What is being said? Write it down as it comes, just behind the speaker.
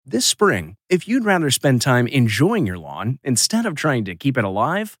This spring, if you'd rather spend time enjoying your lawn instead of trying to keep it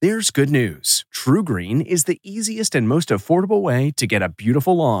alive, there's good news. True Green is the easiest and most affordable way to get a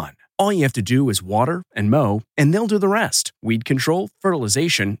beautiful lawn. All you have to do is water and mow, and they'll do the rest. Weed control,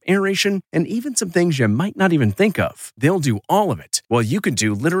 fertilization, aeration, and even some things you might not even think of. They'll do all of it, while you can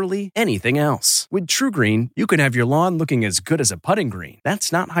do literally anything else. With True Green, you can have your lawn looking as good as a putting green.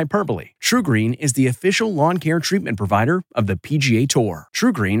 That's not hyperbole. True Green is the official lawn care treatment provider of the PGA Tour.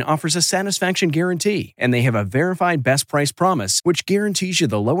 True Green offers a satisfaction guarantee, and they have a verified best price promise, which guarantees you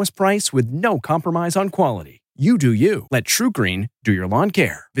the lowest price with no compromise on quality. You do you. Let True Green do your lawn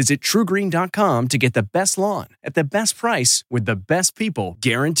care. Visit truegreen.com to get the best lawn at the best price with the best people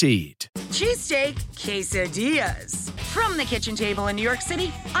guaranteed. Cheesesteak quesadillas. From the kitchen table in New York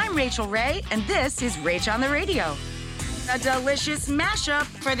City, I'm Rachael Ray, and this is Rach on the Radio. A delicious mashup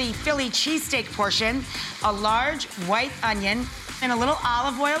for the Philly cheesesteak portion. A large white onion and a little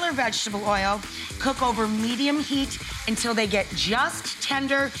olive oil or vegetable oil. Cook over medium heat until they get just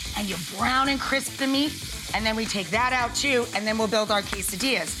tender and you brown and crisp the meat. And then we take that out too, and then we'll build our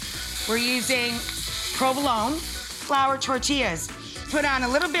quesadillas. We're using provolone, flour tortillas. Put on a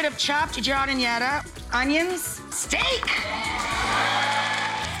little bit of chopped giardiniera, onions, steak.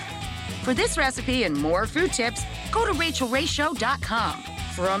 For this recipe and more food tips, go to RachelRayShow.com.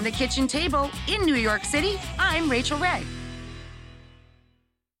 From the kitchen table in New York City, I'm Rachael Ray.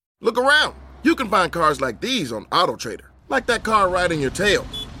 Look around. You can find cars like these on AutoTrader, like that car riding your tail.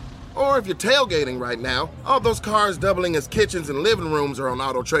 Or if you're tailgating right now, all those cars doubling as kitchens and living rooms are on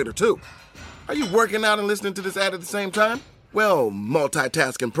AutoTrader too. Are you working out and listening to this ad at the same time? Well,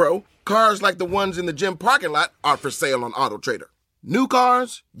 multitasking pro, cars like the ones in the gym parking lot are for sale on AutoTrader. New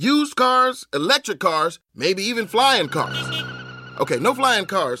cars, used cars, electric cars, maybe even flying cars. Okay, no flying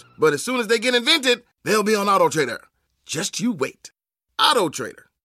cars, but as soon as they get invented, they'll be on AutoTrader. Just you wait. AutoTrader.